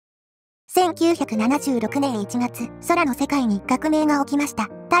1976年1月、空の世界に革命が起きました。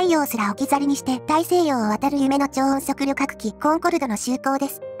太陽すら置き去りにして大西洋を渡る夢の超音速旅客機コンコルドの就航で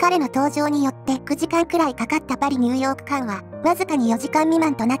す。彼の登場によって9時間くらいかかったパリ・ニューヨーク間は、わずかに4時間未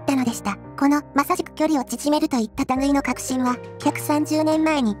満となったのでした。このまさしく距離を縮めるといった類の革新は、130年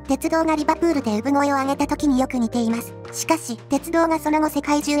前に鉄道がリバプールで産声を上げた時によく似ています。しかし、鉄道がその後世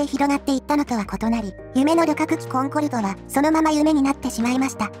界中へ広がっていったのとは異なり、夢の旅客機コンコルドはそのまま夢になってしまいま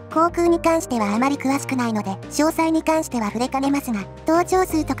した。航空に関してはあまり詳しくないので、詳細に関しては触れかねますが、搭乗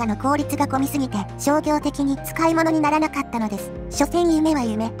数とかの効率が込みすぎて、商業的に使い物にならなかったのです。所詮夢は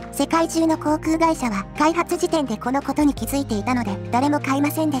夢。世界中の航空会社は開発時点でこのことに気づいていたので、誰も買いま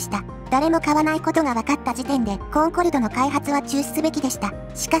せんでした。誰も買わないことが分かった時点で、コンコルドの開発は中止すべきでした。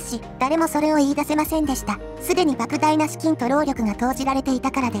しかし、誰もそれを言い出せませんでした。すでに莫大な資金と労力が投じられてい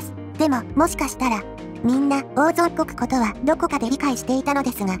たからです。でも、もしかしたら、みんな大損こくことはどこかで理解していたの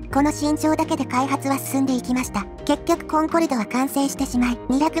ですが、この身長だけで開発は進んでいきました。結局コンコルドは完成してしまい、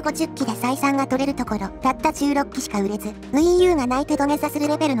250機で採算が取れるところ、たった16機しか売れず、WiiU が泣いて土下座する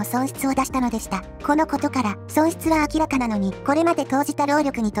レベルの損失を出したのでした。このことから、損失は明らかなのに、これまで投じた労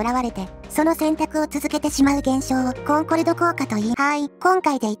力にとらわれて、その選択を続けてしまう現象をコンコルド効果と言い、今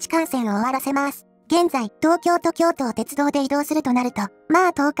回で1幹線を終わらせます。現在、東京と京都を鉄道で移動するとなると、ま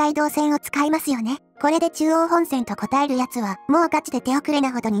あ東海道線を使いますよね。これで中央本線と答える奴は、もうガチで手遅れ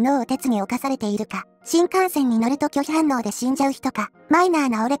なほどに脳を鉄に侵されているか、新幹線に乗ると拒否反応で死んじゃう人か、マイナー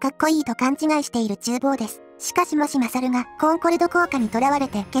な俺かっこいいと勘違いしている厨房です。しかしもしマサルがコンコルド効果にとらわれ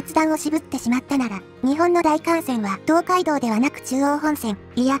て決断を渋ってしまったなら、日本の大幹線は東海道ではなく中央本線、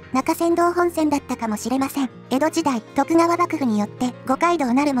いや中仙道本線だったかもしれません。江戸時代、徳川幕府によって五街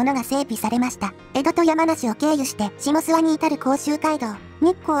道なるものが整備されました。江戸と山梨を経由して下諏訪に至る甲州街道、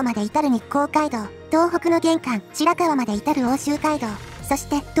日光まで至る日光街道、東北の玄関、白河まで至る奥州街道、そし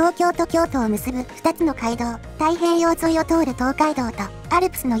て東京と京都を結ぶ2つの街道、太平洋沿いを通る東海道と、アル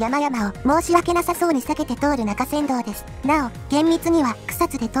プスの山々を申し訳なさそうに避けて通る中山道です。なお、厳密には草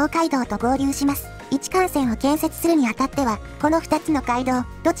津で東海道と合流します。1幹線を建設するにあたっては、この2つの街道、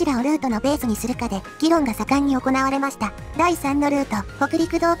どちらをルートのベースにするかで、議論が盛んに行われました。第3のルート、北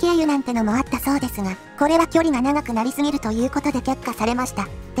陸道経由なんてのもあったそうですが、これは距離が長くなりすぎるということで却下されました。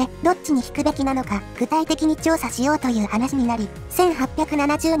で、どっちに引くべきなのか、具体的に調査しようという話になり、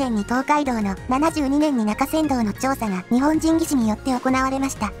1870年に東海道の、72年に中山道の調査が日本人技師によって行われま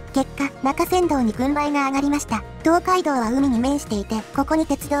した。結果、中山道に軍配が上がりました。東海道は海に面していて、ここに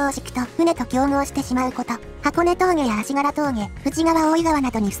鉄道を敷くと船と競合してしまうこと。箱根峠や足柄峠、富士川大井川な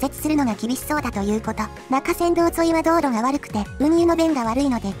どに敷設するのが厳しそうだということ。中山道沿いは道路が悪くて、運輸の便が悪い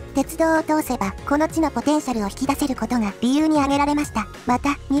ので、鉄道を通せば、この地のポテンシャルを引き出せることが理由に挙げられました。ま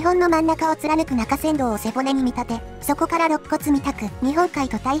た、日本の真ん中を貫く中山道を背骨に見立て、そこから肋骨見たく、日本海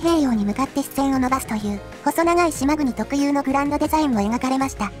と太平洋に向かって視線を伸ばすという、細長い島国特有のグランドデザインも描かれま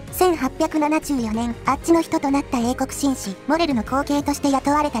した。1874年、あっちの人となった英国紳士、モレルの後継として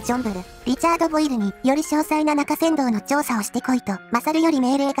雇われたジョンブル、リチャード・ボイルにより詳細な中山道の調査をしてこいと、マサルより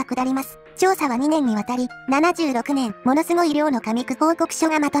命令が下ります。調査は2年にわたり、76年、ものすごい量の紙報告書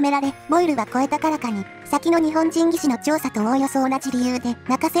がまとめられ、ボイルは超えたからかに、先の日本人技師の調査とおおよそ同じ理由で、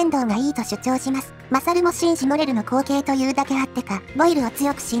中山道がいいと主張します。マサルも紳士モレルの後継というだけあってか、ボイルを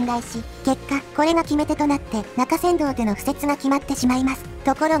強く信頼し、結果、これが決め手となって、中山道での敷設が決まってしまいます。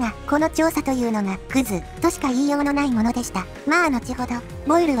ところが、この調査というのが、クズ、としか言いようのないものでした。まあ後ほど、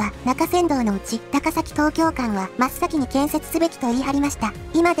ボイルは、中山道のうち、高崎東京間は、真っ先に建設すべきと言い張りました。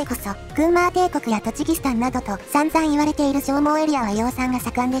今でこそ、クンマー帝国や栃木スタンなどと、散々言われている消耗エリアは養蚕が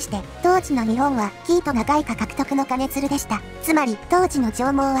盛んでして、当時の日本は、生糸が外貨獲得の金鶴でした。つまり、当時の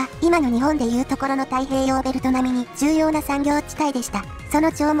上毛は、今の日本でいうところの太平洋ベルト並みに重要な産業地帯でした。その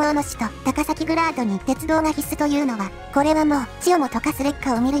上毛の首都、高崎グラードに鉄道が必須というのは、これはもう、地をも溶かす劣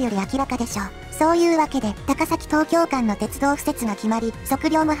化を見るより明らかでしょう。そういうわけで、高崎東京間の鉄道敷設が決まり、測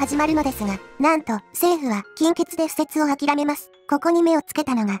量も始まるのですが、なんと、政府は、金欠で敷設を諦めます。ここに目をつけ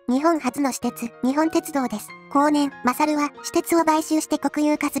たのが、日本初の私鉄、日本鉄道です。後年、マサルは、私鉄を買収して国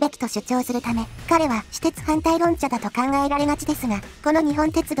有化すべきと主張するため、彼は、私鉄反対論者だと考えられがちですが、この日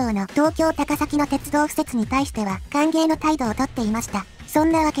本鉄道の東京高崎の鉄道敷設に対しては、歓迎の態度をとっていました。そ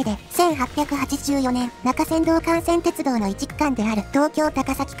んなわけで、1884年、中山道幹線鉄道の一区間である東京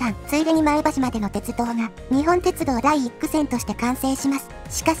高崎間、ついでに前橋までの鉄道が、日本鉄道第1区線として完成します。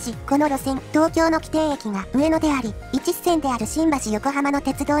しかし、この路線、東京の起点駅が上野であり、一支線である新橋横浜の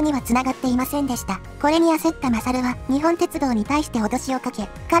鉄道には繋がっていませんでした。これに焦った勝は、日本鉄道に対して脅しをかけ、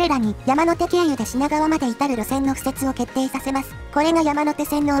彼らに山手経由で品川まで至る路線の敷設を決定させます。これが山手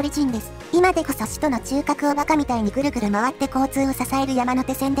線のオリジンです。今でこそ首都の中核をバカみたいにぐるぐる回って交通を支える山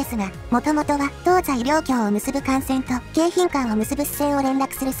手線ですが、もともとは東西両京を結ぶ幹線と京浜間を結ぶ支線を連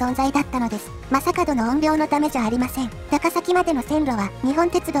絡する存在だったのです。正門の怨霊のためじゃありません。高崎までの線路は日本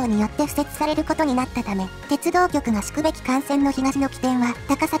鉄道によって敷設されることになったため、鉄道局が敷くべき幹線の東の起点は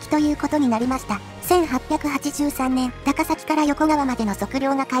高崎ということになりました。1883年、高崎から横川までの測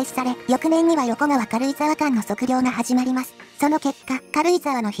量が開始され、翌年には横川軽井沢間の測量が始まります。その結果、軽井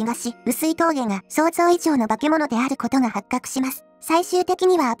沢の東、碓氷峠が想像以上の化け物であることが発覚します。最終的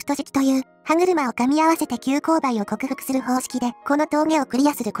にはアプト式という歯車を噛み合わせて急勾配を克服する方式でこの峠をクリ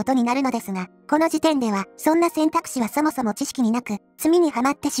アすることになるのですが、この時点ではそんな選択肢はそもそも知識になく、罪には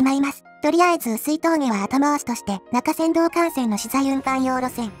まってしまいます。とりあえず碓氷峠は後回しとして中仙道幹線の資材運搬用路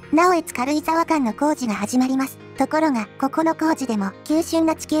線、直江津軽井沢間の工事が始まります。ところが、ここの工事でも急峻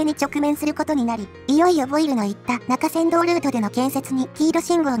な地形に直面することになり、いよいよボイルの言った中仙道ルートでの建設に黄色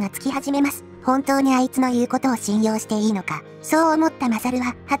信号がつき始めます。本当にあいつの言うことを信用していいのか。そう思った勝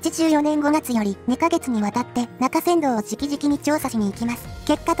は、84年5月より2ヶ月にわたって中仙道を直々に調査しに行きます。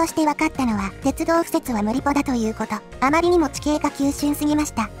結果として分かったのは、鉄道敷設は無理ぽだということ。あまりにも地形が急峻すぎま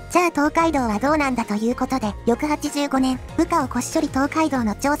した。じゃあ東海道はどうなんだということで、翌85年、部下をこっそり東海道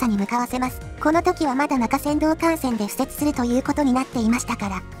の調査に向かわせます。この時はまだ中仙道幹線で敷設するということになっていましたか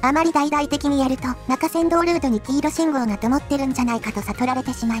ら、あまり大々的にやると、中仙道ルートに黄色信号が灯ってるんじゃないかと悟られ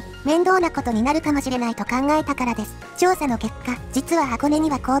てしまい、面倒なことになるかもしれないと考えたからです。調査の結果、実は箱根に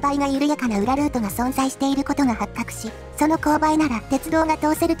は勾配が緩やかな裏ルートが存在していることが発覚し、その勾配なら鉄道が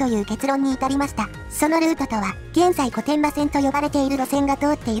通せるという結論に至りました。そのルートとは、現在御殿場線と呼ばれている路線が通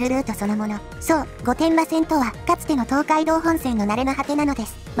っているルートそのもの。そう、御殿場線とは、かつての東海道本線の慣れの果てなので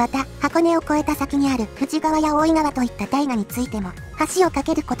す。また、箱根を越えた先にある富士川や大井川といった大河についても、橋を架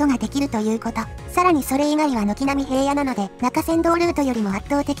けることができるということ。さらにそれ以外は軒並み平野なので、中仙道ルートよりも圧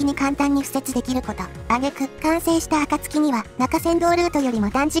倒的に簡単に敷設できること。挙句、完成した暁には、中仙道ルートよりも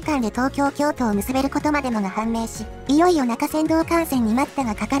短時間で東京京都を結べることまでもが判明し、いよいよ中仙道幹線に待った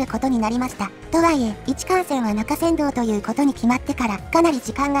がかかることになりました。とはいえ、1幹線は中仙道ということに決まってからかなり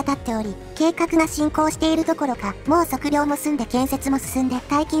時間が経っており、計画が進行しているどころか、もう測量も済んで建設も進んで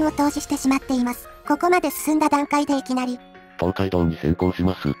大金を投資してしまっています。ここまで進んだ段階でいきなり、東海道に変更し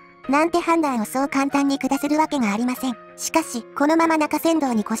ます。なんて判断をそう簡単に下せるわけがありません。しかし、このまま中仙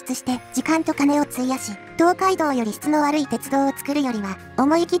道に固執して、時間と金を費やし、東海道より質の悪い鉄道を作るよりは、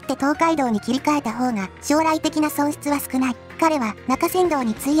思い切って東海道に切り替えた方が、将来的な損失は少ない。彼は、中仙道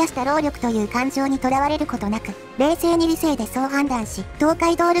に費やした労力という感情にとらわれることなく、冷静に理性でそう判断し、東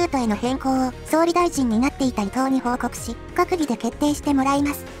海道ルートへの変更を、総理大臣になっていた伊藤に報告し、閣議で決定してもらい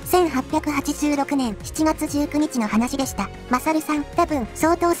ます。1886年7月19日の話でした。勝さん、多分、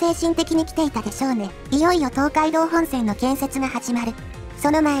相当精神的に来ていたでしょうね。いよいよ東海道本線の建設が始まる。そ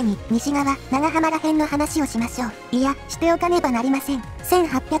の前に、西側、長浜ら辺の話をしましょう。いや、しておかねばなりません。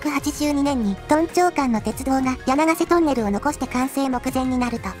1882年に、トンチョウ間の鉄道が柳瀬トンネルを残して完成目前にな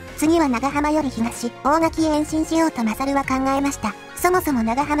ると、次は長浜より東、大垣へ延伸しようと勝は考えました。そもそも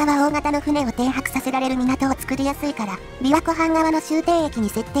長浜は大型の船を停泊させられる港を作りやすいから、琵琶湖畔側の終点駅に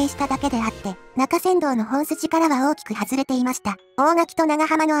設定しただけであって、中仙道の本筋からは大きく外れていました。大垣と長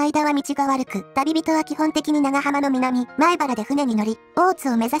浜の間は道が悪く、旅人は基本的に長浜の南、前原で船に乗り、大津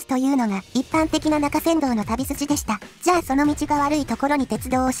を目指すというのが一般的な中仙道の旅筋でした。じゃあその道が悪いところに鉄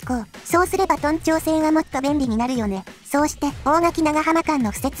道を敷こう。そうすればトンチョウ線はもっと便利になるよね。そうして、大垣長浜間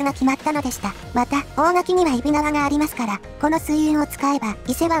の敷設が決まったのでした。また、大垣には揖斐川がありますから、この水運を使えば、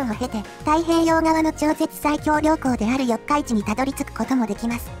伊勢湾を経て、太平洋側の超絶最強良港である四日市にたどり着くこともでき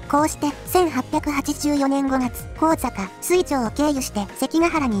ます。こうして、1884年5月、高坂、水上を経由して関ヶ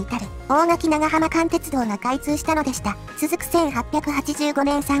原に至る、大垣長浜間鉄道が開通したのでした。続く1885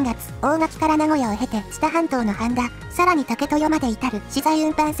年3月、大垣から名古屋を経て、知多半島の半田、さらに竹豊まで至る資材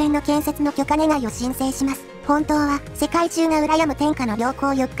運搬線の建設の許可願いを申請します。本当は世界中が羨む天下の良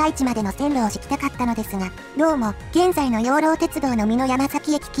港四日市までの線路を敷きたかったのですが、どうも現在の養老鉄道の美濃山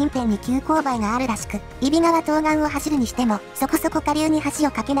崎駅近辺に急勾配があるらしく、揖斐川東岸を走るにしてもそこそこ下流に橋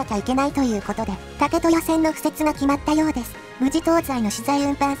を架けなきゃいけないということで、竹豊線の敷設が決まったようです。無事東西の資材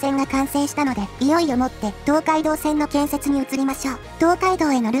運搬線が完成したので、いよいよもって東海道線の建設に移りましょう。東海道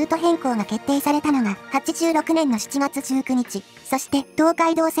へのルート変更が決定されたのが86年の7月19日。そして東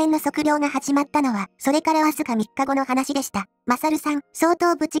海道線の測量が始まったのは、それからわずか3日後の話でした。マサルさん、相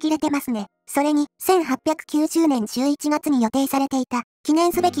当ブチギレてますね。それに、1890年11月に予定されていた、記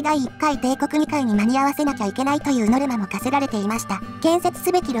念すべき第1回帝国議会に間に合わせなきゃいけないというノルマも課せられていました。建設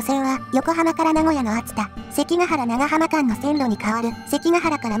すべき路線は、横浜から名古屋の熱田、関ヶ原長浜間の線路に代わる、関ヶ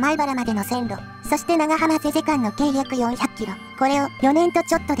原から米原までの線路、そして長浜瀬瀬間の計約400キロ。これを4年と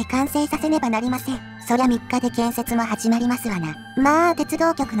ちょっとで完成させねばなりません。そりゃ3日で建設も始まりますわな。まあ、鉄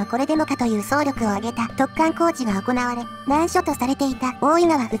道局のこれでもかという総力を挙げた突貫工事が行われ、難所とされていた大井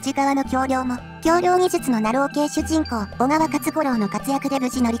川内側の橋梁も、橋梁技術の名老系主人公、小川勝五郎の活躍で無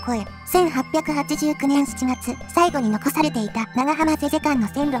事乗り越え、1889年7月、最後に残されていた長浜瀬瀬間の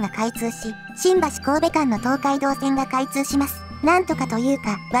線路が開通し、新橋神戸間の東海道線が開通します。なんとかという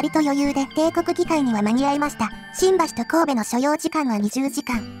か、割と余裕で帝国議会には間に合いました。新橋と神戸の所要時間は20時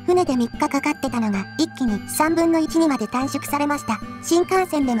間。船で3日かかってたのが、一気に3分の1にまで短縮されました。新幹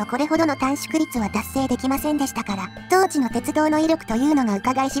線でもこれほどの短縮率は達成できませんでしたから、当時の鉄道の威力というのが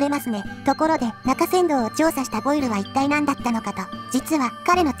伺い知れますね。ところで、中仙道を調査したボイルは一体何だったのかと。実は、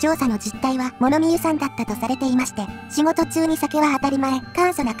彼の調査の実態は物見湯さんだったとされていまして、仕事中に酒は当たり前、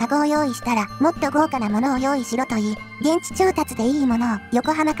簡素なカゴを用意したら、もっと豪華なものを用意しろと言い、現地調達でいいものを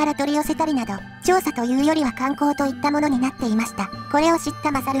横浜から取り寄せたりなど、調査というよりは観光といったものになっていました。これを知っ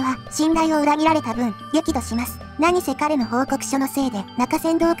たマサルは、信頼を裏切られた分、激怒します。何せ彼の報告書のせいで、中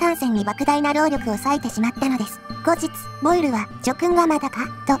仙道幹線に莫大な労力を割いてしまったのです。後日、ボイルは、諸君はまだか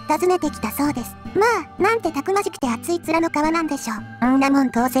と尋ねてきたそうです。まあ、なんてたくましくて熱い面の皮なんでしょう。んなもん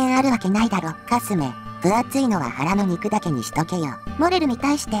当然あるわけないだろ、カスメ。分厚いのは腹の肉だけにしとけよ。モレルに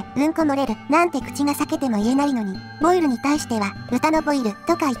対して、うんこ漏れる、なんて口が裂けても言えないのに、ボイルに対しては、豚のボイル、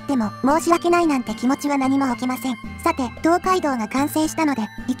とか言っても、申し訳ないなんて気持ちは何も起きません。さて、東海道が完成したので、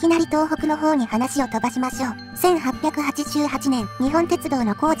いきなり東北の方に話を飛ばしましょう。1888年、日本鉄道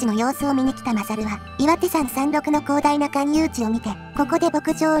の工事の様子を見に来たマサルは、岩手山山麓の広大な環遊地を見て、ここで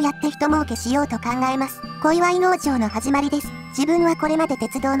牧場をやって人儲けしようと考えます。小祝農場の始まりです。自分はこれまで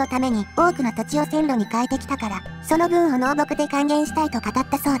鉄道のために多くの土地を線路に変えてきたから、その分を農牧で還元したいと語っ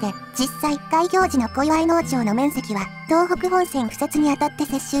たそうで、実際、開業時の小祝農場の面積は、東北本線敷設にあたって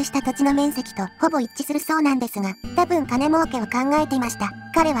接収した土地の面積とほぼ一致するそうなんですが、多分金儲けを考えていました。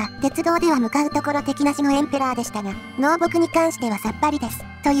彼は、鉄道では向かうところ敵なしのエンペラーでしたが、農牧に関してはさっぱりで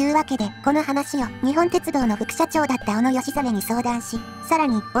す。というわけで、この話を日本鉄道の副社長だった小野義実に相談し、さら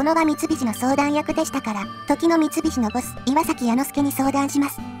に、小野は三菱の相談役でしたから、時の三菱のボス、岩崎彌之助に相談しま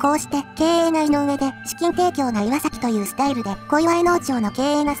す。こうして、経営が井上で、資金提供が岩崎というスタイルで、小祝農場の経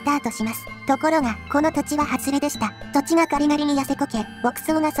営がスタートします。ところが、この土地は外れでした。土地がカリナリに痩せこけ、牧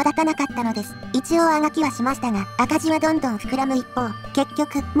草が育たなかったのです。一応あがきはしましたが、赤字はどんどん膨らむ一方、結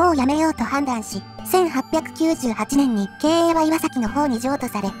局、もうやめようと判断し、1898年に経営は岩崎の方に譲渡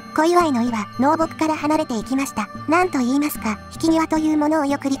され、小祝の井は農牧から離れていきました。なんと言いますか、引き際というものを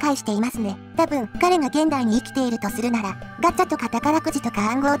よく理解していますね。多分、彼が現代に生きているとするなら、ガチャとか宝くじと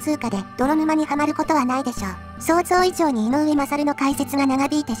か暗号通貨で泥沼にはまることはないでしょう。想像以上に井上勝の解説が長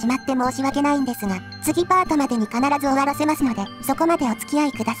引いてしまって申し訳ないんですが、次パートまでに必ず終わらせますので、そこまでお付き合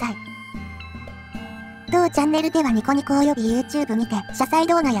いください。当チャンネルではニコニコ及び YouTube にて、車載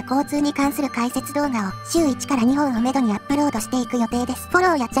動画や交通に関する解説動画を週1から2本をめどにアップロードしていく予定です。フォロ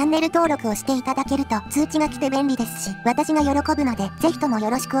ーやチャンネル登録をしていただけると通知が来て便利ですし、私が喜ぶので、ぜひともよ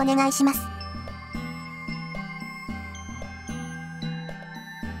ろしくお願いします。